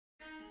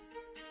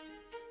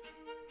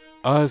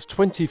As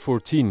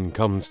 2014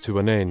 comes to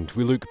an end,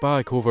 we look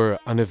back over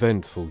an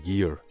eventful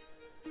year.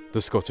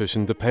 The Scottish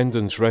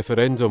independence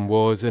referendum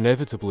was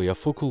inevitably a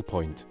focal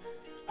point.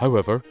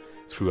 However,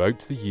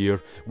 throughout the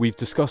year, we've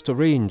discussed a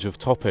range of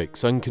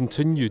topics and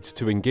continued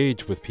to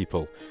engage with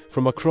people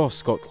from across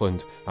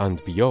Scotland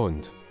and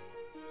beyond.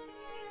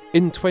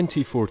 In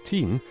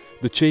 2014,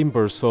 the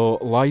Chamber saw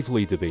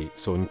lively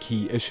debates on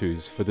key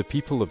issues for the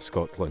people of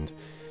Scotland,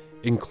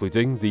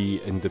 including the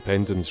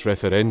independence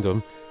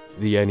referendum,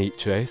 the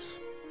NHS,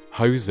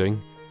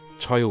 housing,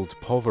 child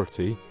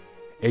poverty,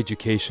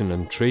 education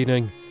and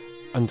training,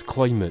 and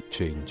climate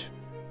change.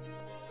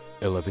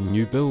 11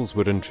 new bills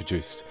were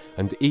introduced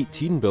and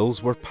 18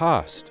 bills were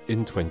passed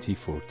in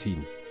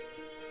 2014.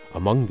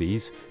 Among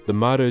these, the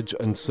Marriage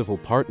and Civil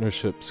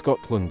Partnership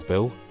Scotland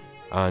Bill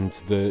and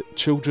the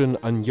Children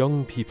and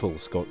Young People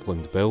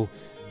Scotland Bill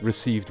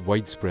received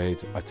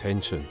widespread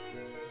attention.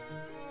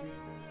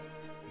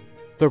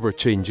 There were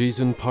changes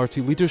in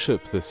party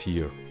leadership this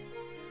year.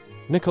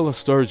 Nicola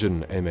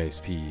Sturgeon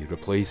MSP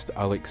replaced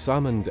Alex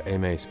Salmond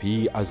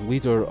MSP as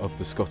leader of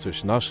the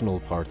Scottish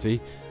National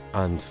Party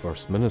and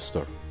First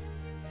Minister.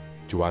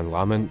 Joanne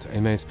Lamont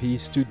MSP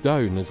stood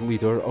down as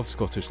leader of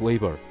Scottish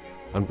Labour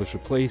and was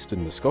replaced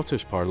in the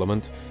Scottish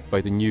Parliament by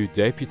the new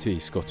Deputy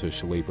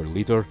Scottish Labour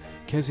leader,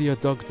 Kezia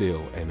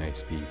Dugdale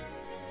MSP.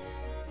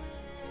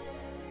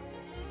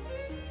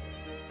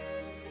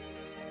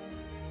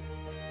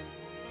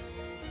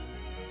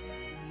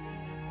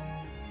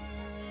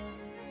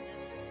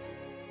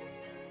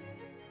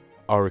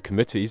 Our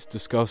committees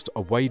discussed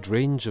a wide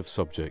range of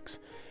subjects,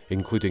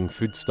 including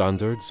food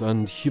standards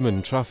and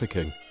human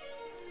trafficking.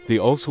 They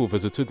also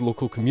visited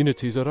local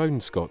communities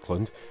around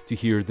Scotland to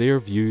hear their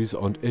views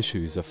on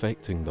issues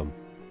affecting them.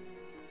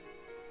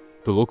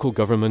 The Local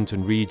Government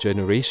and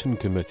Regeneration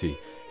Committee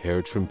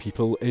heard from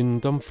people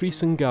in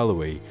Dumfries and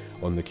Galloway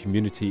on the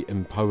Community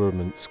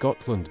Empowerment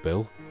Scotland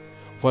Bill,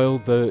 while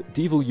the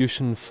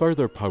Devolution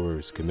Further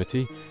Powers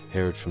Committee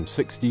heard from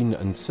 16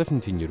 and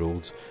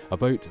 17-year-olds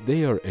about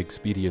their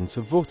experience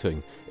of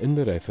voting in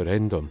the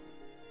referendum.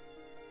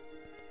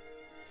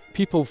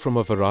 People from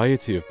a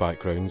variety of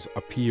backgrounds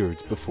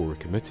appeared before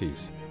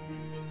committees.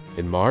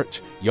 In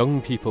March,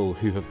 young people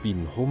who have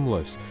been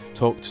homeless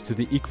talked to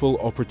the Equal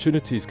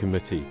Opportunities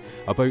Committee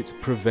about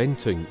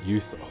preventing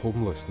youth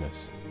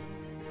homelessness.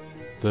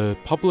 The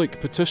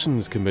Public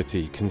Petitions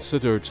Committee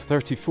considered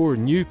 34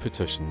 new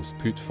petitions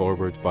put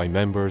forward by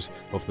members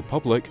of the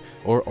public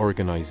or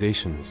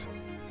organisations.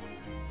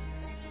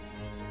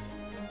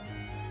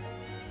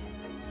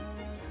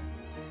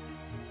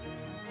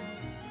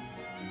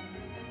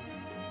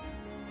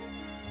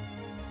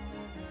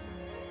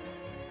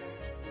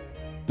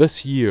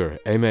 This year,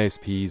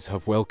 MSPs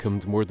have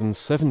welcomed more than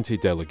 70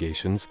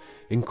 delegations,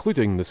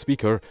 including the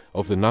Speaker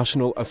of the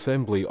National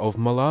Assembly of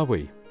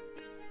Malawi.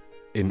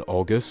 In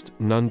August,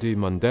 Nandi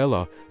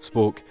Mandela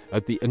spoke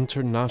at the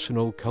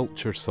International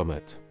Culture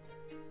Summit.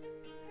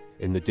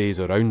 In the days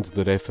around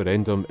the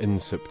referendum in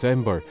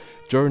September,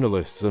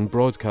 journalists and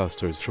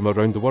broadcasters from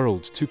around the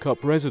world took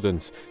up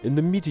residence in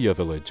the Media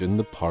Village in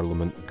the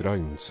Parliament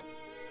grounds.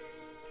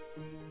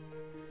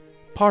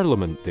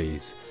 Parliament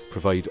Days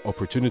provide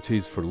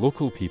opportunities for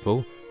local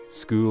people,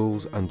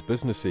 schools and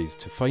businesses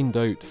to find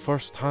out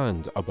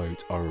first-hand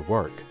about our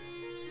work.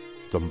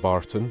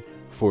 Dumbarton,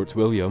 Fort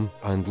William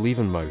and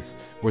Leavenmouth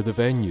were the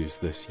venues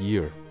this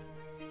year.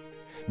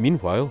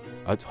 Meanwhile,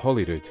 at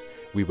Holyrood,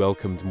 we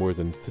welcomed more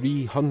than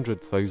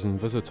 300,000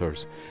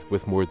 visitors,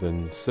 with more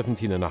than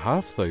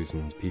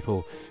 17,500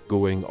 people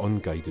going on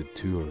guided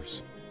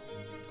tours.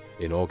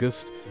 In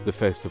August, the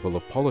Festival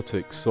of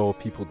Politics saw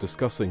people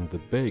discussing the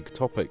big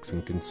topics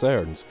and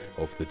concerns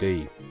of the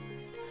day.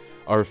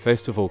 Our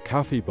festival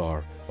cafe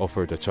bar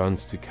offered a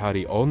chance to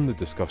carry on the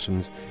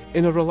discussions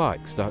in a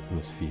relaxed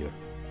atmosphere.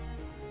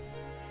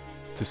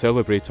 To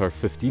celebrate our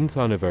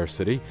 15th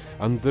anniversary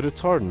and the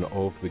return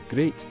of the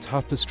Great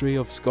Tapestry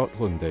of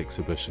Scotland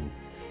exhibition,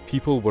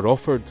 people were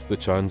offered the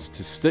chance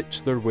to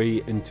stitch their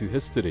way into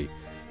history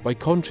by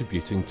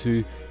contributing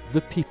to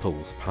the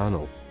People's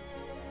Panel.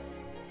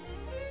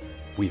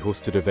 We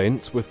hosted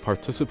events with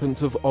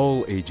participants of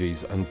all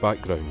ages and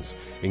backgrounds,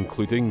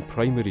 including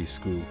primary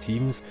school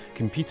teams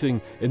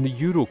competing in the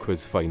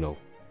Euroquiz final,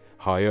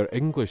 higher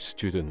English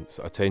students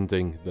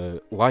attending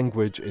the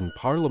Language in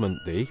Parliament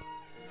Day,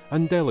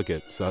 and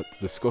delegates at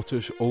the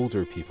Scottish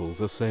Older People's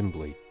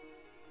Assembly.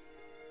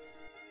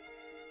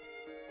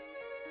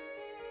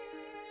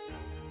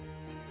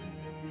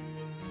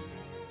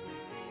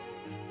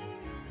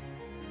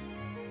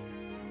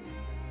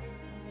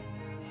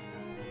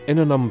 In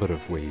a number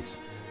of ways,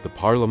 the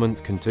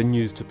Parliament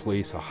continues to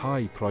place a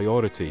high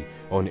priority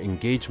on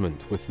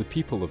engagement with the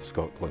people of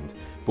Scotland,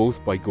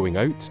 both by going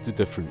out to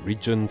different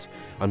regions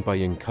and by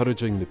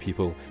encouraging the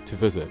people to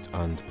visit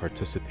and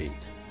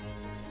participate.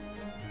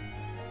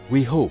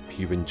 We hope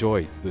you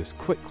enjoyed this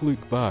quick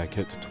look back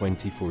at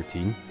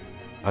 2014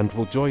 and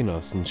will join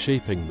us in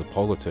shaping the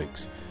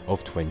politics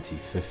of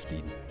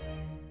 2015.